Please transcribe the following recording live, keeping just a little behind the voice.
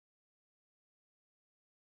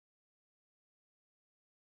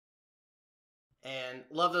And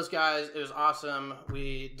love those guys. It was awesome.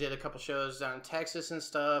 We did a couple shows down in Texas and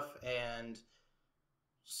stuff, and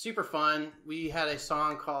super fun. We had a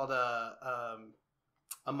song called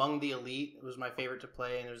Among the Elite. It was my favorite to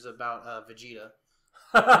play, and it was about Vegeta.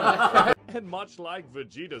 And much like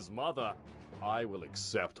Vegeta's mother, I will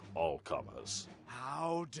accept all comers.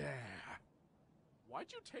 How dare! Why'd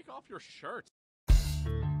you take off your shirt?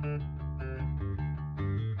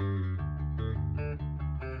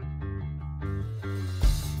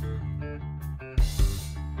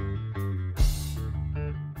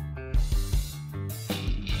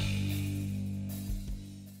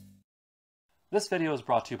 This video is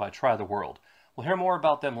brought to you by Try the World. We'll hear more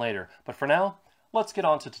about them later, but for now, let's get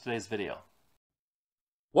on to today's video.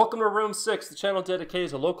 Welcome to Room 6, the channel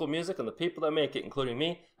dedicated to local music and the people that make it, including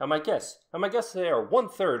me and my guests. And my guests today are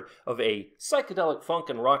 1/3 of a psychedelic funk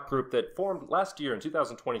and rock group that formed last year in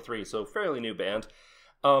 2023, so fairly new band.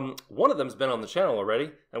 One of them's been on the channel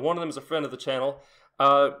already, and one of them is a friend of the channel.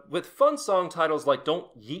 With fun song titles like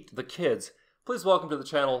Don't Yeet the Kids, please welcome to the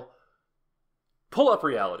channel, Pull Up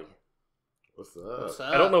Reality. What's up? What's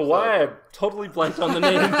up? I don't know why I totally blanked on the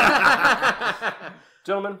name.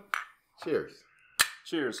 Gentlemen, Cheers.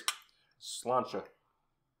 cheers. Slancha.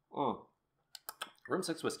 Room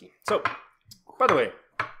 6 whiskey. So, by the way,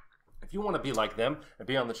 if you want to be like them and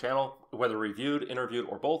be on the channel, whether reviewed, interviewed,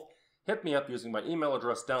 or both, hit me up using my email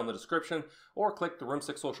address down in the description, or click the Room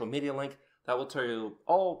 6 social media link. That will tell you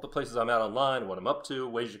all the places I'm at online, what I'm up to,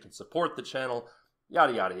 ways you can support the channel,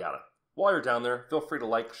 yada, yada, yada. While you're down there, feel free to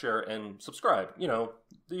like, share, and subscribe. You know,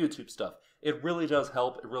 the YouTube stuff. It really does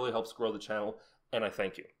help. It really helps grow the channel, and I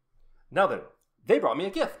thank you. Now then, they brought me a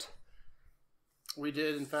gift. We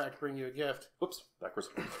did, in fact, bring you a gift. Oops, backwards.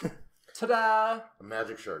 Ta-da! A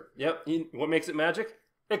magic shirt. Yep, what makes it magic?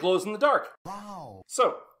 It glows in the dark. Wow.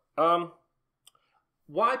 So,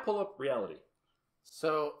 why Pull Up Reality?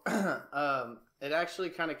 So, it actually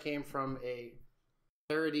kind of came from a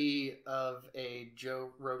parody of a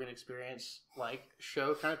Joe Rogan Experience like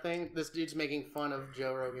show kind of thing. This dude's making fun of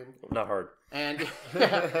Joe Rogan, Not hard. and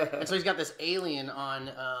and so he's got this alien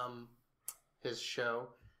on his show.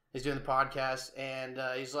 He's doing the podcast, and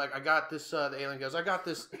he's like, "I got this." The alien goes, "I got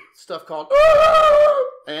this stuff called,"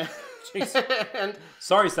 and, and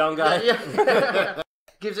Sorry, sound guy. yeah.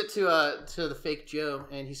 Gives it to the fake Joe,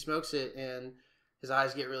 and he smokes it, and his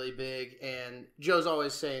eyes get really big, and Joe's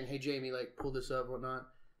always saying, "Hey, Jamie, like, pull this up, whatnot."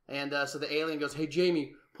 And so the alien goes, "Hey,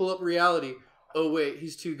 Jamie, pull up reality." Oh, wait,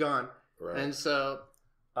 he's too gone. Right. And so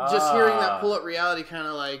just hearing that pull up reality kind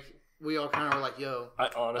of like, we all kind of were like, yo,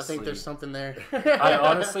 I think there's something there. I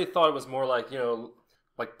honestly thought it was more like, you know,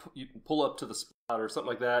 like you pull up to the spot or something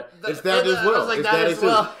like that. It's that as well. Like it's that that as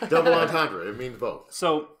well. Double entendre. It means both.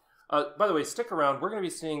 So, by the way, stick around. We're going to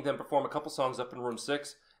be seeing them perform a couple songs up in Room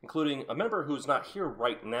 6, including a member who's not here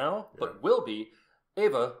right now, but will be,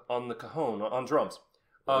 Ava on the cajon, on drums.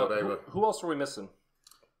 Who else are we missing?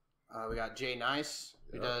 We got Jay Nice,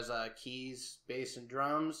 who does keys, bass, and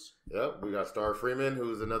drums. Yep. We got Star Freeman,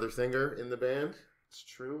 who's another singer in the band. It's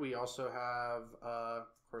true. We also have, of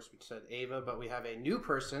course, we said Ava, but we have a new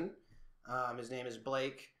person. His name is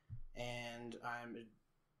Blake, and I'm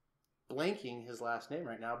blanking his last name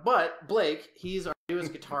right now. But Blake, he's our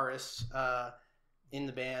newest guitarist in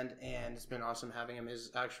the band, and it's been awesome having him.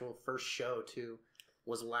 His actual first show, too,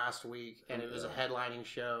 was last week, and it was a headlining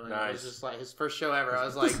show, and it was just like his first show ever. I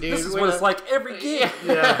was like, dude, this is what it's like every gig.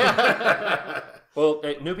 Yeah. Well,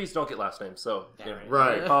 newbies don't get last names, so Yeah,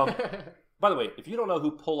 right. By the way, if you don't know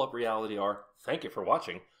who Pull Up Reality are, thank you for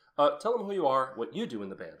watching. Tell them who you are, what you do in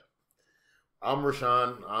the band. I'm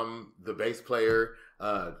Rashaan. I'm the bass player,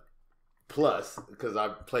 plus, because I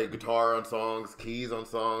play guitar on songs, keys on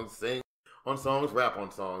songs, sing on songs, rap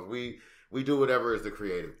on songs. We do whatever is the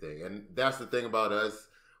creative thing. And that's the thing about us.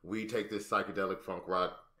 We take this psychedelic funk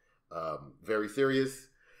rock very serious.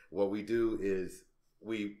 What we do is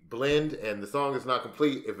we blend, and the song is not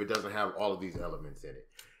complete if it doesn't have all of these elements in it.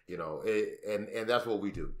 You know, and that's what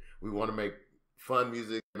we do. We want to make fun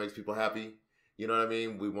music that makes people happy. You know what I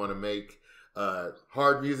mean? We want to make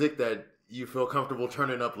hard music that you feel comfortable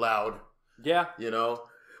turning up loud. Yeah. You know,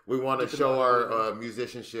 we want to show our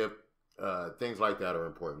musicianship. Things like that are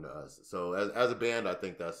important to us. So as a band, I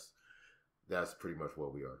think that's pretty much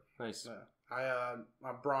what we are. Nice.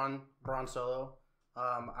 I'm Bron Solo.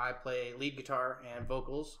 I play lead guitar and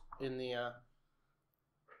vocals in the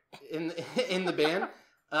in the band.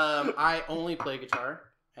 I only play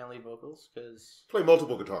guitar and lead vocals because Play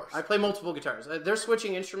multiple guitars. I play multiple guitars. They're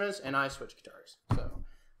switching instruments, and I switch guitars. So,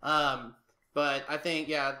 but I think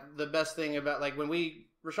the best thing about like when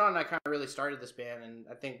Rashaan and I kind of really started this band, and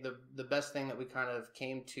I think the best thing that we kind of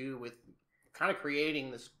came to with kind of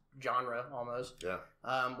creating this genre almost. Yeah.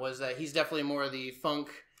 Was that he's definitely more of the funk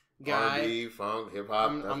guy. R&B, funk, hip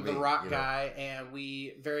hop. I'm the rock guy, and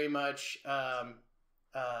we very much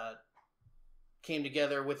came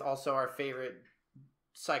together with also our favorite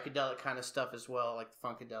psychedelic kind of stuff as well, like the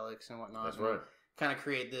funkadelics and whatnot. That's right. Kind of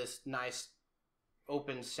create this nice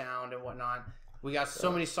open sound and whatnot. We got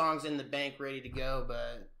so many songs in the bank ready to go,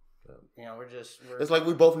 but you know, we're it's like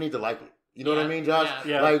we both need to like it. You know what I mean, Josh?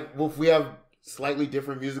 Yeah. Like if we have slightly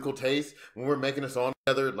different musical tastes when we're making a song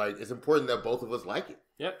together, like it's important that both of us like it.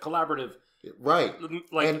 Yeah, collaborative. Right.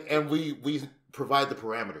 Like, and we provide the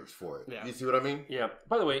parameters for it. Yeah. You see what I mean? Yeah.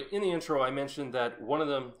 By the way, in the intro, I mentioned that one of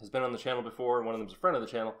them has been on the channel before, and one of them is a friend of the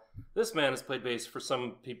channel. This man has played bass for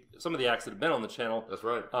some of the acts that have been on the channel. That's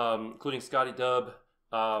right. Including Scotty Dub.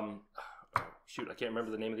 Shoot, I can't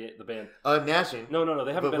remember the name of the band. Nashing. No,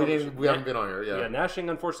 they haven't But been. we haven't been on here. Yeah. Yeah, Nashing.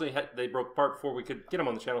 Unfortunately, they broke apart before we could get him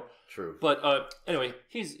on the channel. True. But anyway,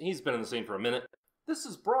 he's been in the scene for a minute. This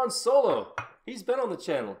is Bron Solo. He's been on the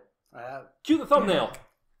channel. Cue the thumbnail.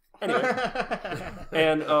 Anyway,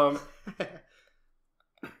 and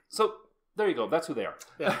so there you go. That's who they are.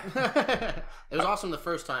 Yeah. It was awesome the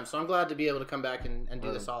first time, so I'm glad to be able to come back and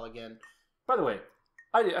do this all again. By the way,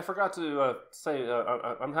 I forgot to say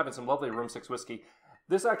I'm having some lovely Room 6 whiskey.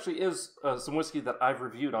 This actually is some whiskey that I've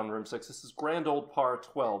reviewed on Room 6. This is Grand Old Par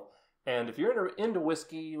 12. And if you're into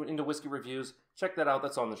whiskey reviews, check that out.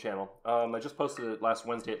 That's on the channel. I just posted it last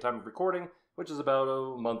Wednesday at time of recording, which is about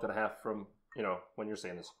a month and a half from, you know, when you're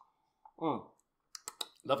seeing this.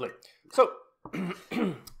 Lovely. So,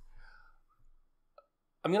 I'm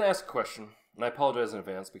going to ask a question, and I apologize in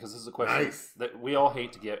advance because this is a question that we all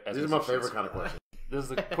hate to get as musicians. This is my favorite kind of question. This is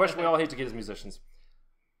the question we all hate to get as musicians.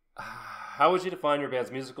 How would you define your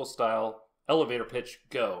band's musical style? Elevator pitch,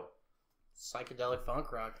 go. Psychedelic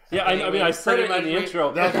funk rock. Yeah, I mean, I said it in the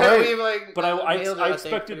intro. That's right. But I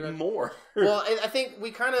expected more. Well, I think we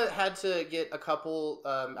kind of had to get a couple.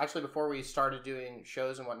 Actually, before we started doing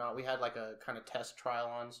shows and whatnot, we had like a kind of test trial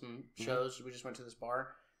on some shows. We just went to this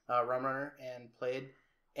bar, Rum Runner, and played.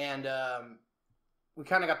 And we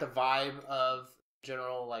kind of got the vibe of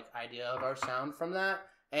general like idea of our sound from that.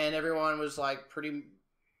 And everyone was like pretty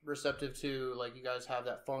receptive to like you guys have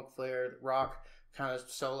that funk flair, rock kind of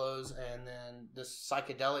solos, and then this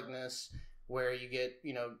psychedelicness where you get,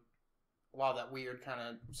 you know, a lot of that weird kind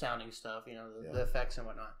of sounding stuff, you know, the effects and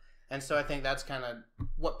whatnot. And so I think that's kind of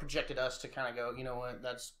what projected us to kind of go, you know what,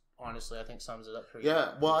 that's honestly, I think sums it up pretty Yeah,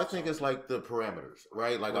 well, I think it's like the parameters,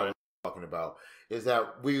 right? Like I was talking about, is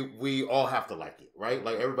that we all have to like it, right?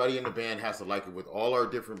 Like everybody in the band has to like it with all our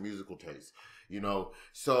different musical tastes, you know?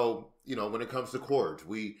 So, you know, when it comes to chords,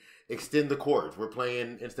 we extend the chords. We're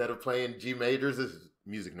playing, instead of playing G majors, this is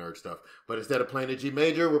music nerd stuff, but instead of playing a G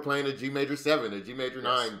major, we're playing a G major 7, a G major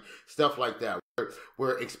 9, stuff like that.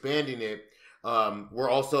 We're expanding it. We're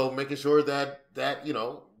also making sure that you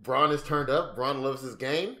know, Bron is turned up. Bron loves his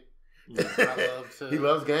game. He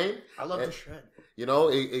loves game. I love to shred. You know,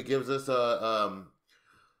 it gives us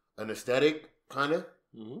an aesthetic kind of.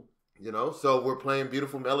 You know, so we're playing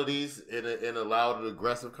beautiful melodies in a loud and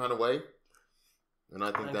aggressive kind of way. And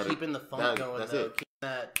I think keeping the funk going. That's though.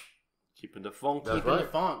 it. Keeping the funk. That's keeping the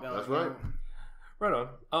funk going. That's right. Right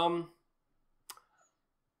on.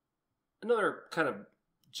 Another kind of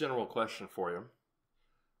general question for you.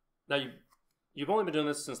 Now you've only been doing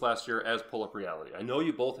this since last year as Pull Up Reality. I know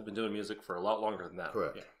you both have been doing music for a lot longer than that.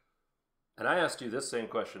 Correct. Yeah. And I asked you this same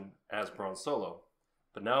question as Bron Solo,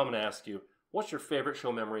 but now I'm going to ask you, what's your favorite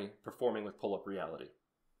show memory performing with Pull Up Reality?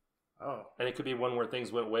 Oh. And it could be one where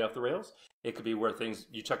things went way off the rails. It could be where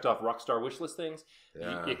you checked off Rockstar wishlist things.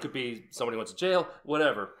 Yeah. It could be somebody went to jail,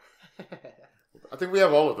 whatever. I think we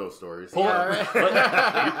have all of those stories. Pull out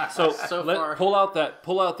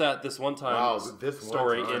that this one time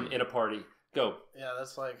story in a party. Go. Yeah,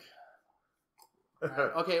 that's like.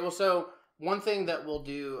 Okay, well, so one thing that we'll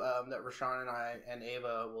do, that Rashaan and I and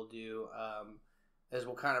Ava will do, is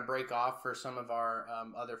we'll kind of break off for some of our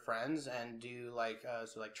other friends and do like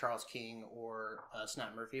like Charles King or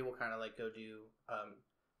Snap Murphy will kind of like go do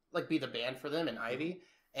like be the band for them and Ivy.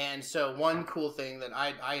 And so one cool thing that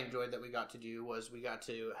I enjoyed that we got to do was we got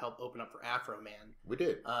to help open up for Afro Man. We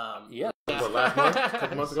did. Yeah. What, last month? A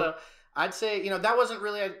couple months ago? So I'd say, you know, that wasn't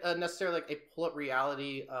really necessarily like a Pull Up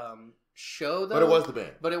Reality show though. But it was the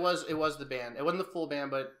band. But it was the band. It wasn't the full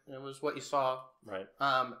band, but it was what you saw. Right.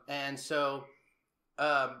 And so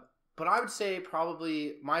but I would say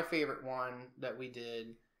probably my favorite one that we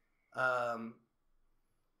did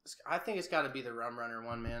I think it's got to be the Rum Runner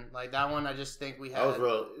one, man. Like that one, I just think we had. That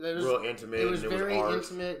was real intimate. It was and very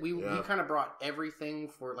ours. intimate. We kind of brought everything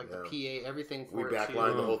for like the PA, everything for we it.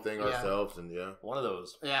 backlined the whole thing ourselves, and one of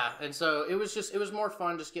those. Yeah, and so it was more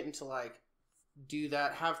fun just getting to like do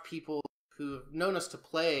that. Have people who've known us to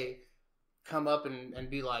play come up and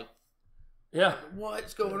be like, yeah,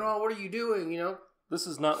 what's going on? What are you doing? You know, this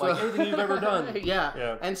is not like anything you've ever done.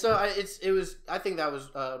 Yeah. And so I think that was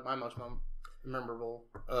my most memorable.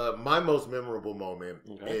 My most memorable moment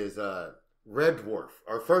is Red Dwarf.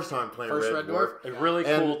 Our first time playing Red Dwarf. A really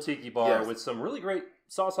cool tiki bar with some really great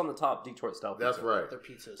sauce on the top, Detroit style pizza. That's right. Their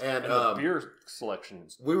pizzas. And the beer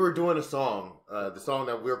selections. We were doing a song, the song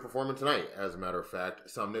that we were performing tonight, as a matter of fact,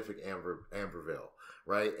 Somnific Amberville,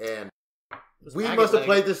 right? And we must have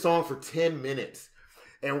played this song for 10 minutes.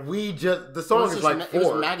 And the song is like 4. It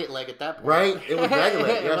was Maggot Leg at that point. Right? It was Maggot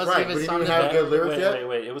Leg, that's right. We didn't even have good lyrics yet.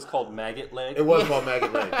 Wait. It was called Maggot Leg? It was called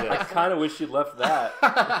Maggot Leg, yes. I kind of wish you left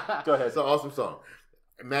that. Go ahead. It's an awesome song.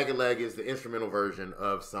 Maggot Leg is the instrumental version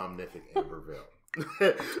of Somnific Amberville.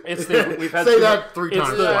 We've had say that 3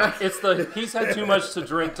 times. He's had too much to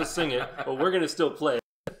drink to sing it, but we're going to still play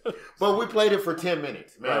it. But we played it for 10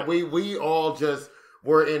 minutes, man. Right. We all just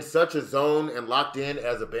were in such a zone and locked in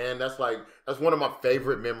as a band. That's one of my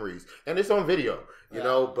favorite memories. And it's on video, you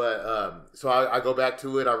know, but so I go back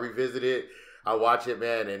to it, I revisit it, I watch it,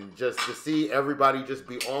 man, and just to see everybody just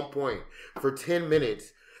be on point for 10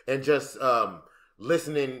 minutes and just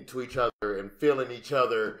listening to each other and feeling each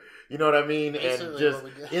other, you know what I mean? Basically, and just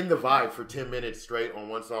in the vibe for 10 minutes straight on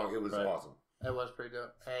one song. It was awesome. That was pretty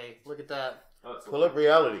dope. Hey, look at that. Pull Up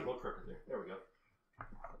Reality. There we go.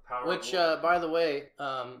 Which, by the way,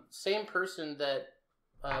 same person that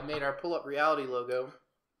made our Pull Up Reality logo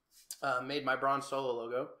made my Bronze Solo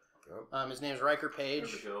logo. Yep. His name's Riker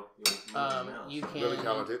Page. There we go. You can really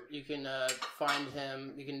talented. You can find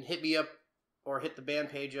him. You can hit me up or hit the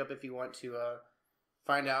band page up if you want to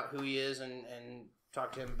find out who he is and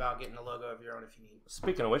talk to him about getting a logo of your own if you need.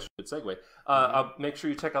 Speaking of which, good segue. I'll make sure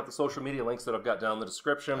you check out the social media links that I've got down in the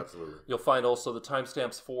description. Absolutely. You'll find also the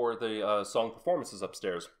timestamps for the song performances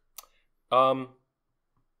upstairs. You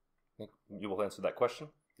will answer that question?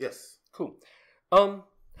 Yes. Cool.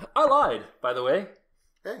 I lied, by the way.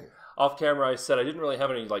 Hey. Off camera, I said I didn't really have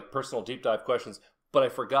any like personal deep dive questions, but I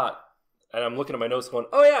forgot. And I'm looking at my notes going,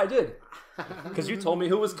 oh yeah, I did. Because you told me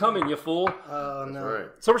who was coming, you fool. Oh, no. Right.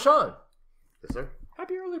 So, Rashaan. Yes, sir.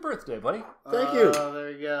 Happy early birthday, buddy. Thank you. Oh,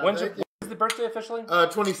 there you go. When's the birthday officially?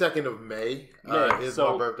 22nd of May is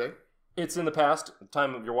my birthday. It's in the past, the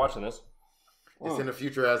time you're watching this. It's in the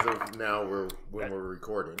future as of now when we're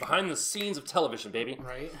recording. Behind the scenes of television, baby.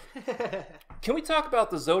 Right. Can we talk about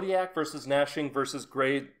the Zodiac versus Nashing versus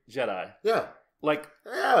Grey Jedi? Yeah. Like,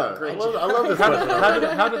 yeah. I love this question.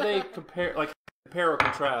 How do they compare, like, compare or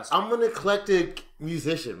contrast? I'm an eclectic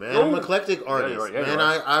musician, man. I'm an eclectic artist. Yeah, and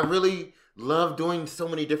I really love doing so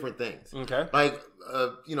many different things. Okay. Like,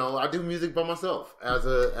 I do music by myself as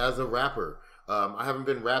a rapper. I haven't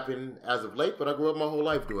been rapping as of late, but I grew up my whole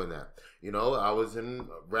life doing that. You know, I was in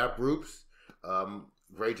rap groups.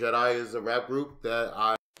 Grey Jedi is a rap group that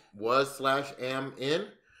I was/am in.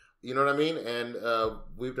 You know what I mean? And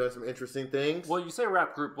we've done some interesting things. Well, you say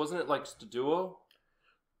rap group, wasn't it like just a duo?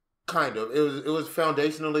 Kind of. It was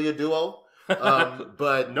foundationally a duo.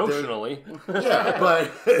 But notionally, yeah,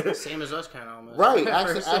 but same as us, kind of almost. Right,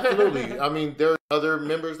 absolutely. I mean, there are other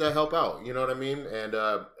members that help out. You know what I mean? And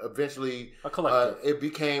eventually, a collective. It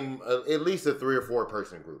became at least a 3 or 4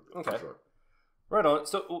 person group. Okay, for sure. Right on.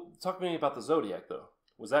 So, talk to me about the Zodiac, though.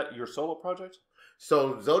 Was that your solo project?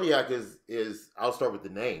 So, Zodiac is. I'll start with the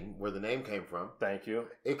name, where the name came from. Thank you.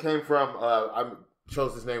 It came from. I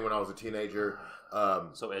chose this name when I was a teenager.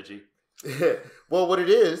 So edgy. Well, what it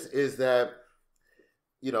is that,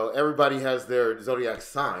 you know, everybody has their zodiac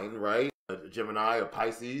sign, right? A Gemini, a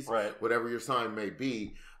Pisces, right? Whatever your sign may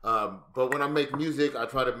be. But when I make music, I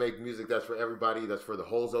try to make music that's for everybody, that's for the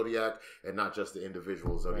whole zodiac, and not just the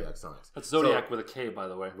individual zodiac signs. That's Zodiac with a K, by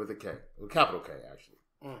the way. With a K. With a capital K, actually.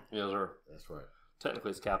 Yes, sir. That's right.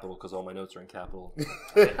 Technically, it's capital because all my notes are in capital.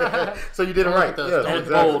 So you did it right. Yeah, and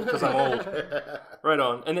bold because I'm old. Right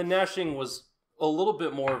on. And then Nashing was a little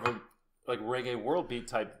bit more of a like reggae world beat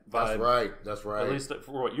type vibe. That's right. At least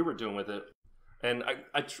for what you were doing with it. And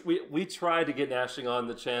we tried to get Nashing on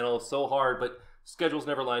the channel so hard, but schedules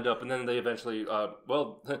never lined up. And then they eventually,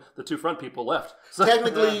 the 2 front people left. So,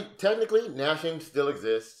 technically, Nashing still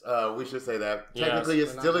exists. We should say that. Technically, it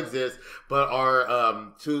still exists, but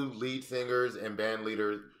our 2 lead singers and band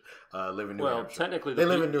leaders live in New Hampshire. Technically, they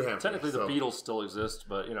live in New Hampshire. Technically, the Beatles still exist,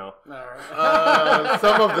 but you know.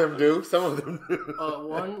 Some of them do. Some of them do.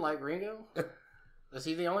 One like Ringo. Is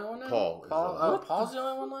he the only one now? Paul. Paul's the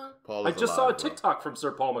only one now? Paul I is just alive, saw a bro. TikTok from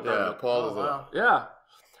Sir Paul McCartney. Yeah, Paul is wow. alive. Yeah.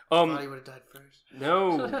 I thought he would have died first.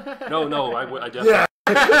 No. I definitely. Yeah,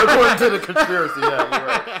 according to the conspiracy,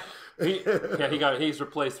 yeah, you're right. He's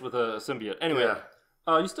replaced with a symbiote. Anyway,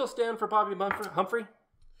 you still stand for Bobby Humphrey?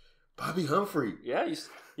 Bobby Humphrey. Yeah,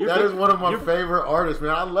 That is one of my favorite artists,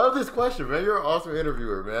 man. I love this question, man. You're an awesome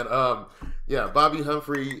interviewer, man. Yeah, Bobby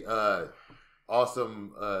Humphrey,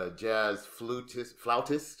 awesome jazz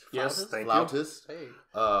flautist. Yes, thank flautist. Hey.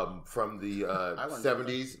 From the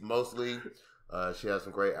 70s, mostly. She has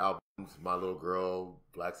some great albums, My Little Girl,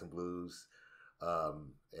 Blacks and Blues,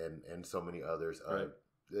 and so many others. Right.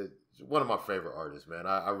 One of my favorite artists, man.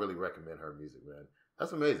 I really recommend her music, man.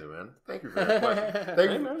 That's amazing, man. Thank you for that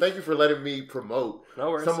question. Thank you for letting me promote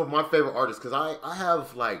some of my favorite artists, because I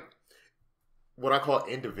have like what I call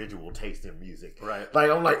individual taste in music. Right. Like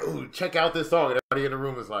I'm like, ooh, check out this song, and everybody in the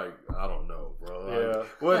room is like, I don't know, bro. Like,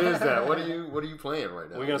 what is that? What are you playing right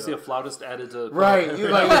now? We're gonna see a flautist added to right. You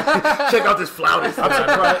like check out this flautist.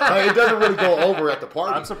 Like, it doesn't really go over at the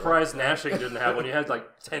party. I'm surprised Nashing didn't have one. You had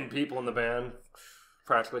like 10 people in the band.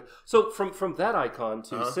 Practically. So from that icon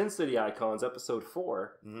to Sin City Icons, episode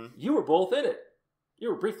 4, you were both in it. You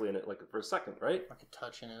were briefly in it, like for a second, right? I could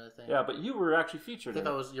touch in it, I think. Yeah, but you were actually featured. I think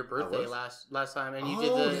in that was your birthday last time, and you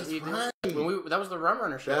That's did right. that was the Rum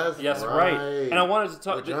Runner show. That's right. And I wanted to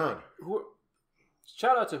talk. With John.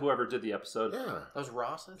 Shout out to whoever did the episode. Yeah. That was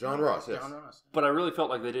Ross. I think? John Ross. Yes. John Ross. But I really felt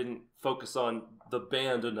like they didn't focus on the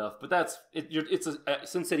band enough. But that's it. It's a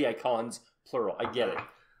Sin City Icons plural. I get it.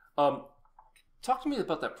 Talk to me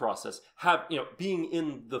about that process. Being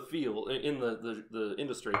in the field, in the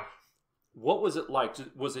industry, what was it like?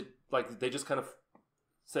 Was it like they just kind of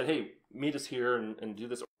said, "Hey, meet us here and do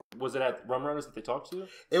this"? Was it at Rum Runners that they talked to you?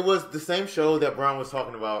 It was the same show that Brown was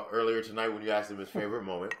talking about earlier tonight when you asked him his favorite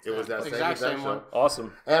moment. It was that exact same show. one.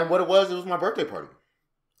 Awesome. And what it was my birthday party.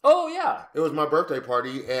 Oh yeah, it was my birthday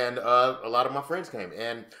party, and a lot of my friends came.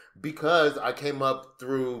 And because I came up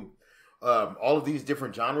through all of these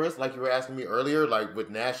different genres, like you were asking me earlier, like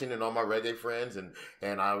with Nashing and all my reggae friends, and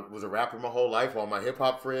I was a rapper my whole life, all my hip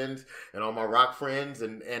hop friends and all my rock friends,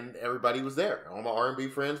 and everybody was there. All my R&B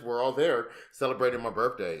friends were all there celebrating my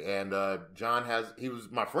birthday. And John he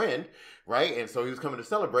was my friend, right? And so he was coming to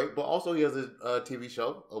celebrate, but also he has a TV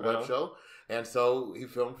show, a web show, and so he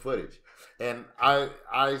filmed footage. And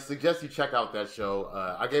I suggest you check out that show.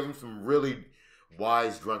 I gave him some really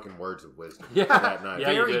wise drunken words of wisdom that night.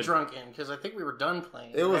 Yeah, very drunken, because I think we were done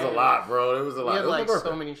playing. It was a lot, bro. It was a lot. We had like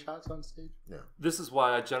so many shots on stage. Yeah. This is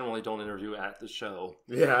why I generally don't interview at the show.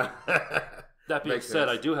 Yeah. That being said,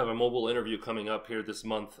 I do have a mobile interview coming up here this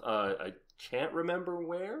month. I can't remember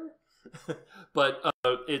where, but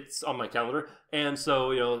it's on my calendar. And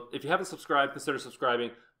so, if you haven't subscribed, consider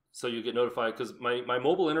subscribing so you get notified, because my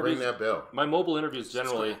mobile interviews... Ring that bell. My mobile interviews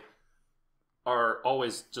generally are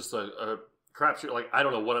always just a crapshoot. Like, I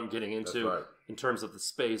don't know what I'm getting into in terms of the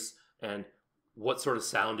space and what sort of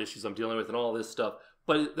sound issues I'm dealing with and all this stuff.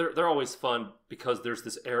 But they're always fun because there's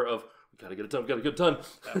this air of, we gotta get it done.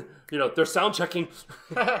 They're sound checking.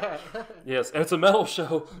 Yes, and it's a metal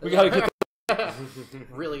show. We gotta get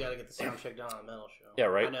really gotta get the sound check done on a metal show. Yeah,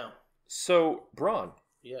 right? I know. So, Bron.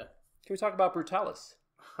 Yeah. Can we talk about Brutalis?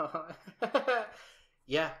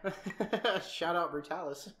 Yeah. Shout out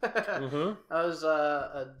Brutalis. That was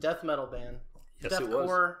a death metal band. Yes, it was.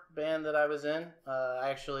 Deathcore band that I was in. I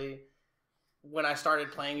actually, when I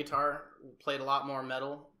started playing guitar, played a lot more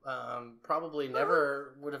metal. Probably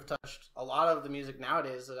never would have touched a lot of the music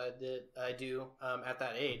nowadays that I do at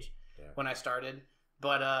that age when I started.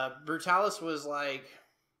 But Brutalis was like,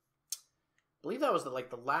 I believe that was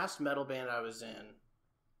the last metal band I was in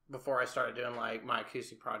before I started doing like my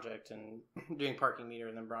acoustic project and doing Parking Meter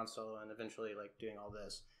and then Bronze Solo and eventually like doing all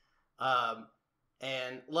this.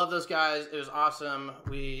 And love those guys. It was awesome.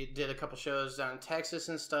 We did a couple shows down in Texas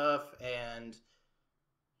and stuff, and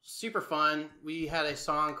super fun. We had a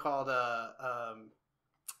song called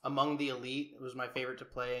Among the Elite. It was my favorite to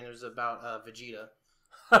play, and it was about Vegeta.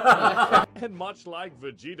 And much like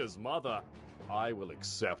Vegeta's mother, I will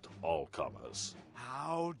accept all comers.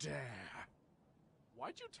 How dare!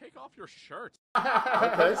 Why'd you take off your shirt?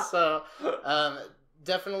 Okay, so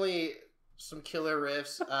definitely some killer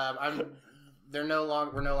riffs. There's no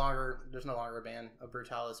longer a band of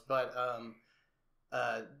Brutalis, but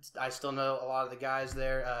I still know a lot of the guys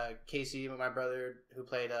there. Casey, my brother, who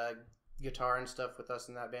played guitar and stuff with us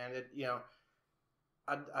in that band.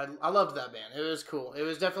 I loved that band. It was cool. It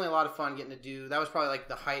was definitely a lot of fun getting to do. That was probably like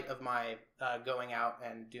the height of my going out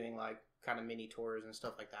and doing like kind of mini tours and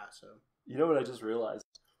stuff like that. So you know what I just realized?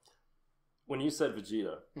 When you said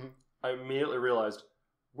Vegeta, I immediately realized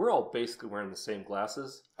we're all basically wearing the same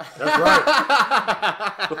glasses. That's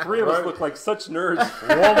right. The three of us look like such nerds.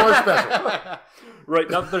 Walmart special. Right,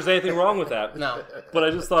 not that there's anything wrong with that. No. But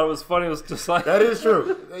I just thought it was funny. It was just like... That is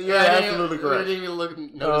true. You're absolutely correct. I didn't even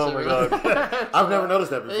notice Oh my God. I've never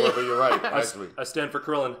noticed that before, but you're right, actually. I stand for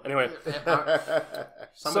Krillin. Anyway.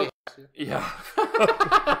 Somebody has to. Yeah.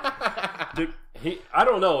 Dude, I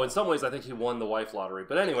don't know. In some ways, I think he won the wife lottery.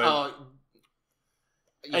 But anyway.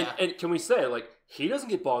 Yeah. And can we say, like, he doesn't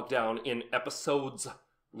get bogged down in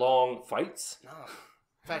episodes-long fights? No.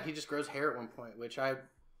 In fact, he just grows hair at one point, which I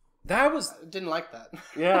didn't like that.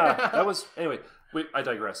 Yeah, that was... Anyway, I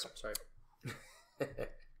digress. Sorry.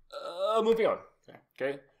 Moving on.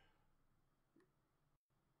 Okay.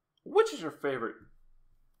 Which is your favorite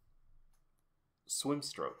swim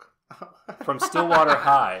stroke from Stillwater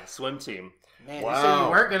High swim team? Man, Wow. you said you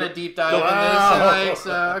weren't going to deep dive in this.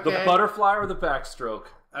 Okay. The butterfly or the backstroke?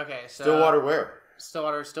 Okay, so... Stillwater where?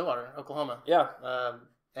 Stillwater, Oklahoma. Yeah.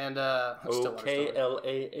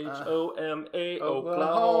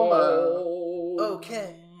 Oklahoma. Oklahoma.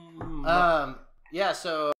 Okay. Yeah,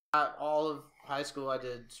 so all of high school I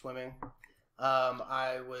did swimming.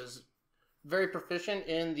 I was very proficient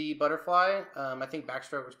in the butterfly. I think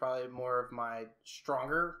backstroke was probably more of my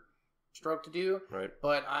stronger stroke to do. Right.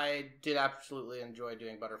 But I did absolutely enjoy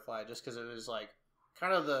doing butterfly just because it was like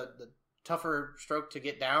kind of the tougher stroke to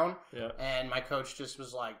get down. Yeah. And my coach just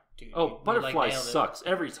was like, dude. Oh, butterfly like, nailed it. sucks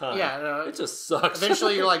every time. Yeah, no, it just sucks.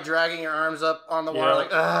 Eventually, you're like dragging your arms up on the water, Yeah. like,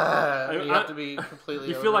 ugh. You have to be completely.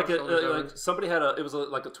 You feel like shoulders over. like somebody had it was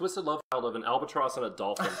like a twisted love child of an albatross and a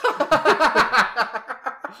dolphin.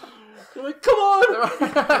 You're like, come on! Oh,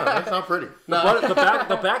 that's not pretty.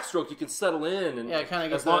 The backstroke you can settle in and Yeah, kind of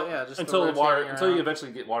gets just until the water until you around.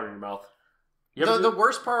 eventually get water in your mouth. The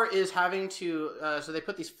worst part is having to. So they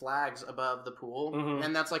put these flags above the pool, Mhm.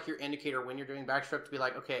 and that's like your indicator when you're doing backstroke to be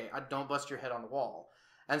like, okay, I don't bust your head on the wall.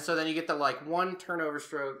 And so then you get the like one turnover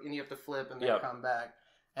stroke, and you have to flip and then Yep. come back.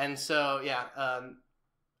 And so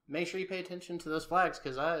make sure you pay attention to those flags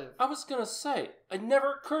because I was gonna say it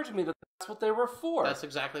never occurred to me that that's what they were for. that's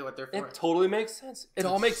exactly what they're for. It totally makes sense. It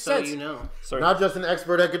all makes sense. So you know. Sorry. Not just an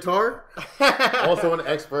expert at guitar, also an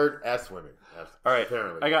expert at swimming. All right.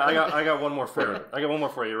 Apparently. I got one more for you. I got one more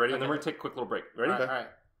for you. Ready? And then we're gonna take a quick little break. Ready? All right.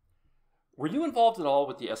 Were you involved at all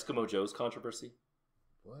with the Eskimo Joe's controversy?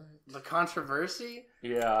 What? The controversy?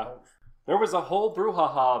 Yeah. There was a whole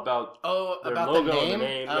brouhaha about their about logo the name? and the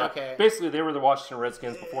name. Oh, Yeah. okay. Basically, they were the Washington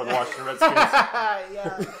Redskins before the Washington Redskins.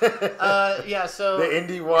 Yeah. So The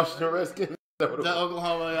indie Washington Redskins. the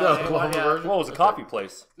Oklahoma. The Oklahoma version? Well, it was a coffee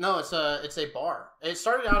place. No, it's a bar. It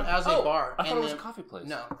started out as a bar. I thought and it was a then- coffee place.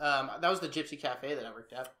 No, that was the Gypsy Cafe that I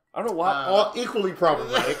worked at. I don't know why. All equally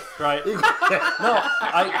problematic. Right. No,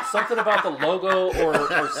 something about the logo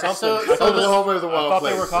or something. So I thought Oklahoma is a I wild thought they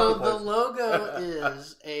place. were coffee So the place. logo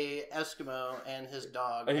is a Eskimo and his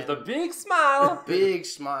dog. And and the big smile. big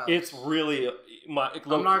smile. It's really I'm not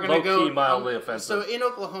gonna low-key, go mildly offensive. So in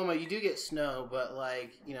Oklahoma, you do get snow, but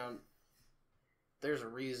like there's a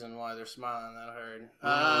reason why they're smiling that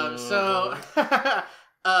hard. So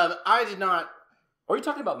I did not. Are you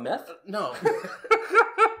talking about meth? No.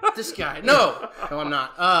 This guy. No, I'm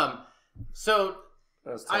not. So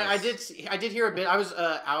That's I nice. did hear a bit. I was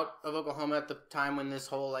out of Oklahoma at the time when this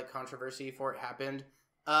whole like controversy for it happened.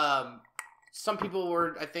 Some people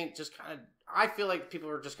were, I think, just kind of. I feel like people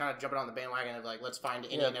were just kind of jumping on the bandwagon of like, let's find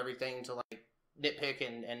any and everything to like nitpick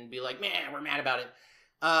and be like, man, we're mad about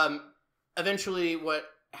it. Eventually, what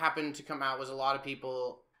happened to come out was a lot of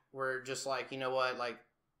people were just like, you know what, like,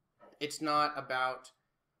 it's not about.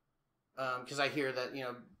 Because I hear that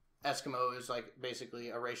Eskimo is like basically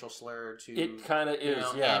a racial slur to. It kind of is,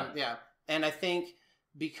 yeah. And I think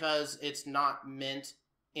because it's not meant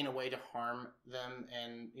in a way to harm them,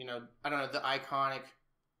 and I don't know, the iconic.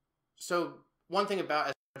 So one thing about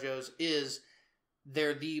Eskimo Joe's is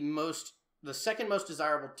they're the second most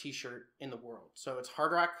desirable T-shirt in the world. So it's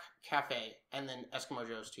Hard Rock Cafe and then Eskimo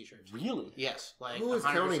Joe's T-shirts. Really? Yes, like Who is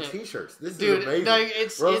 100%. counting T-shirts? This Dude, is amazing. like,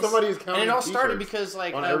 Somebody is counting. and it all T-shirts started because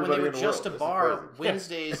like on when they everybody were in the just world. a This is bar, crazy.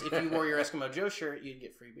 Wednesdays, if you wore your Eskimo Joe shirt, you'd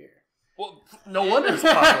get free beer. Well, no wonder it's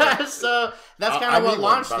popular. So that's kind I of what need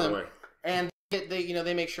one, launched by the them. way. And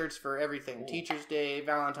they make shirts for everything: Teachers Day,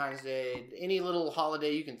 Valentine's Day, any little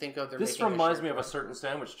holiday you can think of. This reminds me of a certain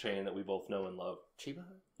sandwich chain that we both know and love. Chiba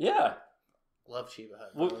Hut. Yeah. Love Chiba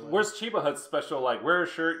Hut. Where's Chiba Hut's special? Like, wear a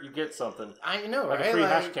shirt, you get something. I know, like right? a free like,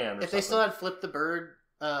 hash can or if they something. still had Flip the Bird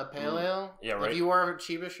Pale Ale, Yeah, right. If you wore a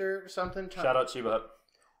Chiba shirt or something, Shout out Chiba Hut.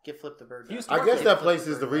 get Flip the Bird. He used I to guess work that Flip place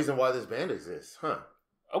the is the Bird. reason why this band exists, huh?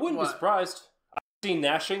 I wouldn't be What? surprised. seen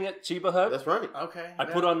Nashing at Chiba Hut. That's right. Okay. I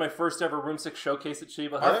put on my first ever Room 6 showcase at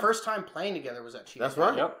Chiba Hut. Our first time playing together was at Chiba. That's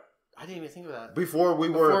right. Yep. I didn't even think of that. Before we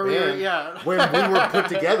were a band, yeah. when we were put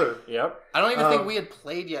together. Yep. I don't even think we had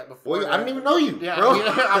played yet before. Well, I didn't even know you, yeah, bro.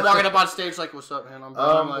 I'm walking up on stage like, "What's up, man?" I'm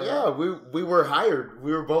like, yeah, we were hired.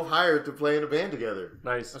 We were both hired to play in a band together.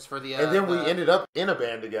 Nice. That's for the. And then we ended up in a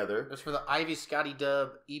band together. That's for the Ivy Scotty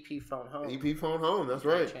Dub EP Phone Home. EP Phone Home. That's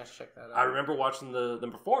Get a right. chance to check that out. I remember watching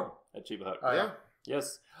them perform at Chiba Hut. Oh, Yeah.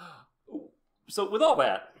 Yes. So with all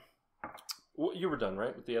that, you were done,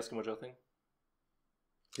 right, with the Eskimo Joe thing?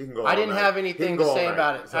 He can go. I all didn't night. have He anything can to go all say night.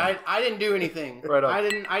 about it. So- I didn't do anything. Right on. I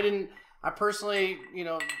didn't. I personally,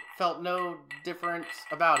 felt no difference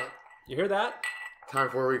about it. You hear that? Time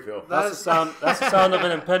for a refill. That's the sound. That's the sound of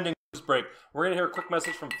an impending booze break. We're gonna hear a quick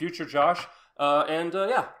message from future Josh, and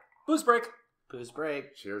booze break. Booze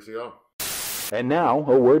break. Cheers to y'all. And now,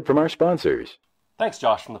 a word from our sponsors. Thanks,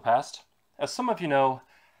 Josh from the past. As some of you know,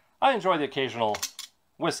 I enjoy the occasional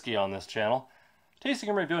whiskey on this channel. Tasting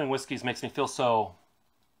and reviewing whiskeys makes me feel so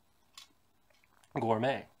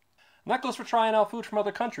gourmet. And that goes for trying out food from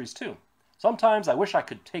other countries, too. Sometimes I wish I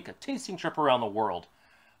could take a tasting trip around the world.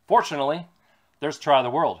 Fortunately, there's Try the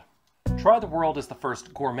World. Try the World is the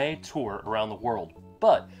first gourmet tour around the world,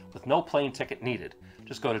 but with no plane ticket needed.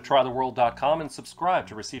 Just go to trytheworld.com and subscribe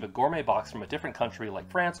to receive a gourmet box from a different country like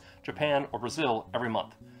France, Japan, or Brazil every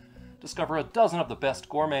month. Discover a dozen of the best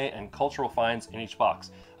gourmet and cultural finds in each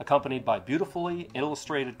box, accompanied by beautifully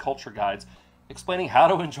illustrated culture guides explaining how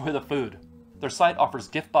to enjoy the food. Their site offers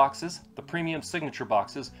gift boxes, the premium signature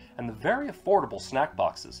boxes, and the very affordable snack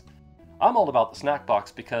boxes. I'm all about the snack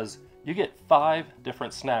box because you get 5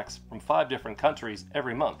 different snacks from 5 different countries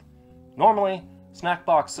every month. Normally, snack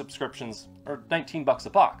box subscriptions are $19 a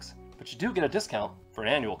box, but you do get a discount for an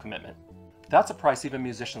annual commitment. That's a price even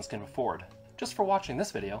musicians can afford. Just for watching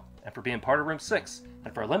this video, and for being part of Room 6,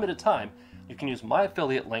 and for a limited time, you can use my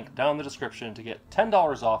affiliate link down in the description to get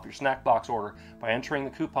 $10 off your snack box order by entering the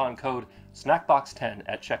coupon code SNACKBOX10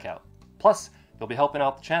 at checkout. Plus, you'll be helping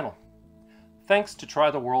out the channel. Thanks to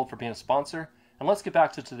Try the World for being a sponsor, and let's get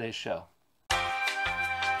back to today's show.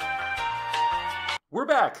 We're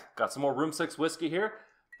back! Got some more Room 6 whiskey here.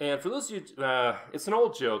 And for those of you, it's an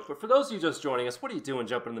old joke, but for those of you just joining us, what are you doing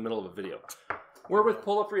jumping in the middle of a video? We're with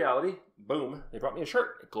Pull Up Reality. Boom. They brought me a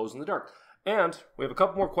shirt. It glows in the dark. And we have a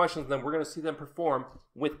couple more questions, and then we're going to see them perform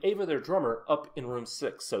with Ava, their drummer, up in Room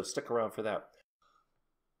 6. So stick around for that.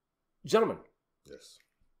 Gentlemen. Yes.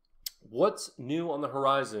 What's new on the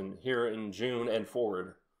horizon here in June and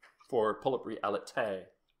forward for Pull Up Reality?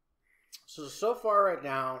 So far right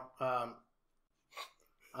now,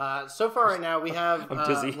 we have. I'm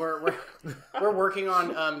dizzy. We're working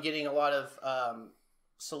on getting a lot of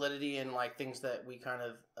solidity and like things that we kind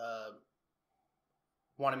of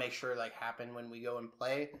want to make sure like happen when we go and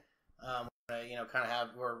play.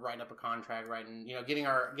 We're writing up a contract, getting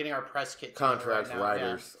our press kit together Contracts, right now.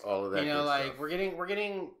 writers, all of that. Yeah. good Like stuff. we're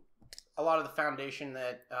getting a lot of the foundation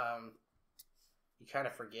that you kind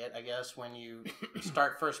of forget, I guess, when you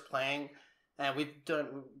start first playing. And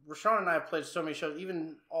Rashaan and I have played so many shows.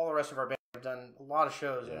 Even all the rest of our band have done a lot of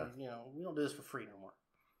shows. Yeah. And, we don't do this for free no more.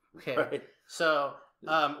 Okay. Right. So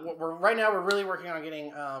right now we're really working on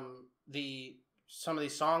getting some of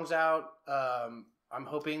these songs out. I'm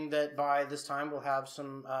hoping that by this time we'll have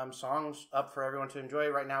some songs up for everyone to enjoy.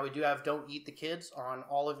 Right now we do have "Don't Eat the Kids" on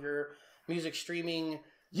all of your music streaming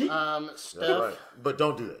stuff. That's right. But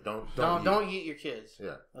don't do that. Don't eat your kids.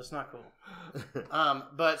 Yeah. That's not cool.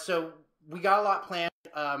 But so we got a lot planned.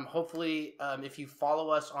 Hopefully, if you follow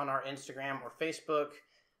us on our Instagram or Facebook,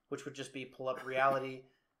 which would just be Pull Up Reality,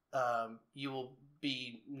 you will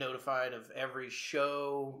be notified of every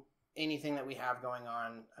show, anything that we have going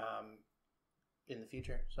on in the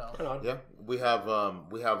future. So Yeah, we have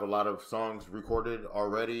a lot of songs recorded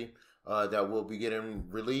already that will be getting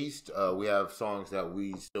released. We have songs that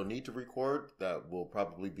we still need to record that will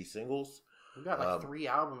probably be singles. we've got like 3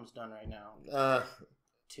 albums done right now.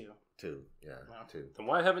 2. 2, yeah, Wow. 2. Then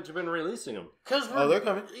why haven't you been releasing them? Because they're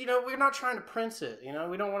coming. We're not trying to prince it.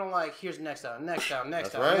 We don't want to like here's next album, next album,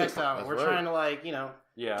 next That's album, right. next album. That's We're right. trying to like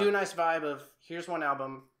Yeah. do a nice vibe of here's one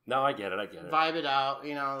album, No, I get it. vibe it out,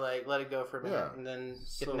 like let it go for a minute, Yeah. and then get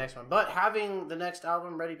So- the next one. But having the next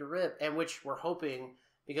album ready to rip, and which we're hoping,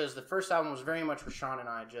 because the first album was very much Rashaan and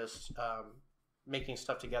I just making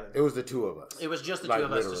stuff together. It was the 2 of us. It was just the Like, 2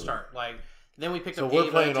 of us to literally. start. Like then we picked So up. we're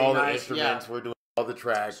Ava, playing all the J-Nice, instruments. yeah. We're doing all the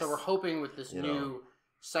tracks. So we're hoping with this You new know.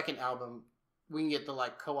 second album, we can get the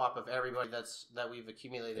like co-op of everybody that we've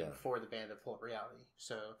accumulated Yeah. for the band of Full Reality.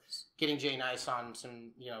 So getting Jay Nice on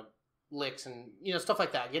some licks and stuff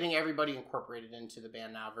like that. Getting everybody incorporated into the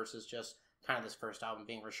band now versus just kind of this first album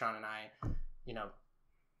being Rashaan and I, you know,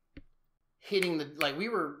 hitting the, like, we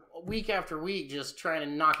were week after week just trying to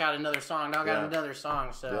knock out another song,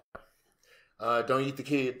 so. Don't Eat the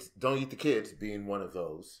Kids being one of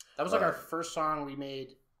those. That was like our first song we made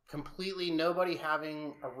completely, nobody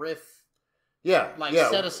having a riff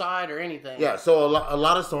set aside or anything. Yeah, so a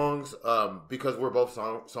lot of songs, because we're both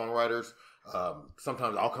songwriters,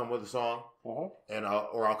 sometimes I'll come with a song, and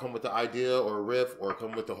I'll come with the idea or a riff, or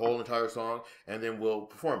come with the whole entire song, and then we'll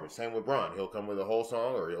perform it. Same with Bron. He'll come with a whole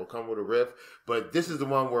song, or he'll come with a riff. But this is the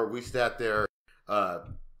one where we sat there,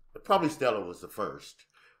 probably Stella was the first.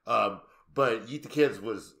 But Eat the Kids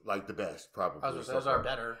was like the best, probably. That was our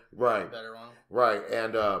better one. Right,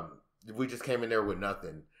 and we just came in there with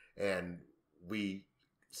nothing, and we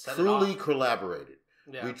truly collaborated.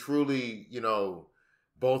 Yeah. We truly, you know,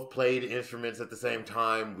 both played instruments at the same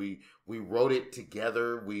time. We wrote it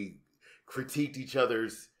together. We critiqued each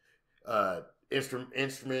other's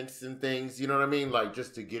instruments and things. You know what I mean? Like,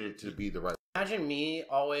 just to get it to be the right. Imagine me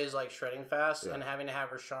always like shredding fast and having to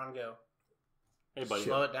have Rashaan go. Hey, buddy.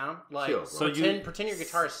 Slow it down. Like, so pretend your